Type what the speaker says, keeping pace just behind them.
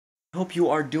Hope you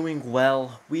are doing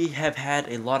well. We have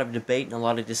had a lot of debate and a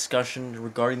lot of discussion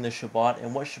regarding the Shabbat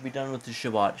and what should be done with the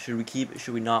Shabbat. Should we keep it?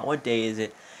 Should we not? What day is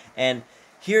it? And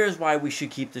here is why we should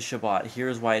keep the Shabbat. Here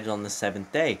is why it's on the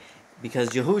seventh day.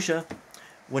 Because Yahusha,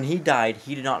 when he died,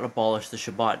 he did not abolish the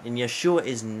Shabbat. And Yeshua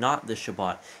is not the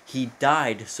Shabbat. He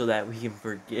died so that we can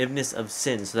forgiveness of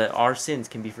sins, so that our sins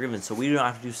can be forgiven, so we do not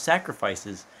have to do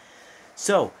sacrifices.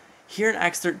 So, here in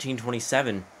Acts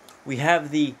 13:27, we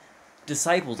have the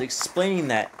disciples explaining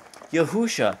that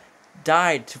Yahusha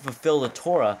died to fulfill the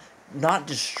Torah, not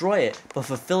destroy it, but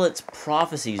fulfill its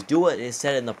prophecies. Do what is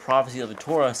said in the prophecy of the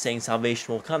Torah, saying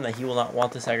salvation will come, that he will not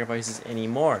want the sacrifices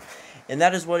anymore. And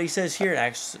that is what he says here in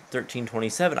Acts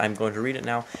 13:27. I'm going to read it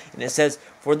now. And it says,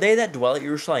 "For they that dwell at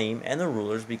Jerusalem and the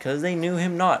rulers, because they knew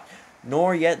him not,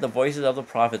 nor yet the voices of the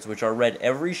prophets, which are read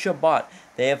every Shabbat,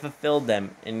 they have fulfilled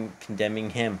them in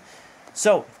condemning him."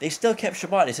 So, they still kept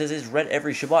Shabbat. It says it's read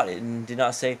every Shabbat. It did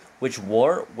not say which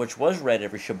was read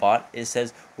every Shabbat. It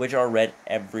says which are read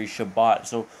every Shabbat.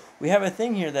 So, we have a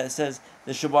thing here that says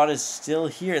the Shabbat is still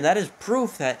here. And that is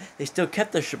proof that they still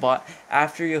kept the Shabbat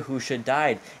after Yahusha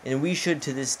died. And we should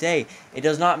to this day. It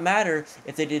does not matter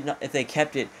if they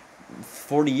kept it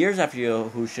 40 years after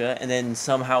Yahusha and then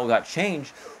somehow got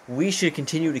changed. We should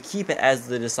continue to keep it as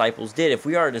the disciples did. If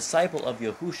we are a disciple of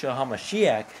Yahushua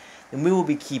HaMashiach, then we will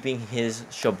be keeping his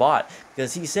Shabbat.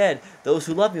 Because he said, "Those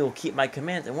who love me will keep my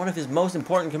commands." And one of his most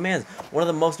important commands, one of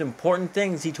the most important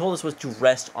things he told us, was to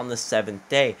rest on the seventh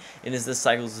day. In his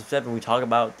Cycles of Seven, we talk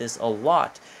about this a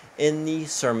lot in the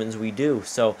sermons we do.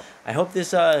 So I hope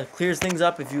this clears things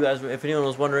up. If anyone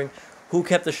was wondering who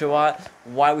kept the Shabbat,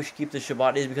 why we should keep the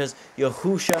Shabbat, is because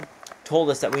Yahusha told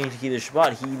us that we need to keep the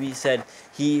Shabbat. He said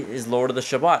he is Lord of the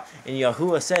Shabbat. And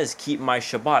Yahuwah says, "Keep my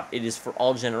Shabbat. It is for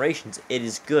all generations. It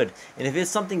is good." And if it's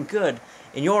something good,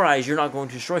 in your eyes, you're not going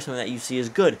to destroy something that you see as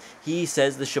good. He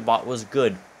says the Shabbat was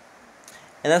good.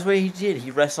 And that's what he did.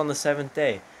 He rests on the seventh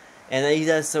day. And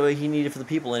that's what he needed for the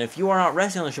people. And if you are not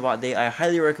resting on the Shabbat day, I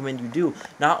highly recommend you do.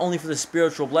 Not only for the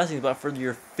spiritual blessings, but for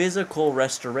your physical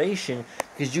restoration.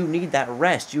 Because you need that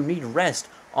rest. You need rest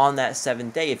on that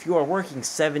seventh day. If you are working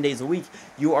 7 days a week,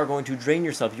 you are going to drain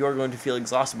yourself. You are going to feel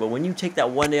exhausted. But when you take that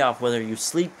one day off, whether you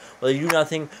sleep, whether you do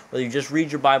nothing, whether you just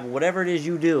read your Bible, whatever it is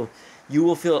you do, you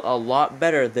will feel a lot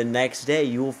better the next day.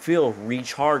 You will feel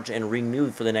recharged and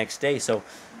renewed for the next day. So,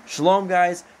 shalom,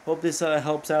 guys. Hope this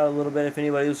helps out a little bit if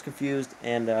anybody was confused.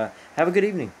 And have a good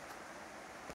evening.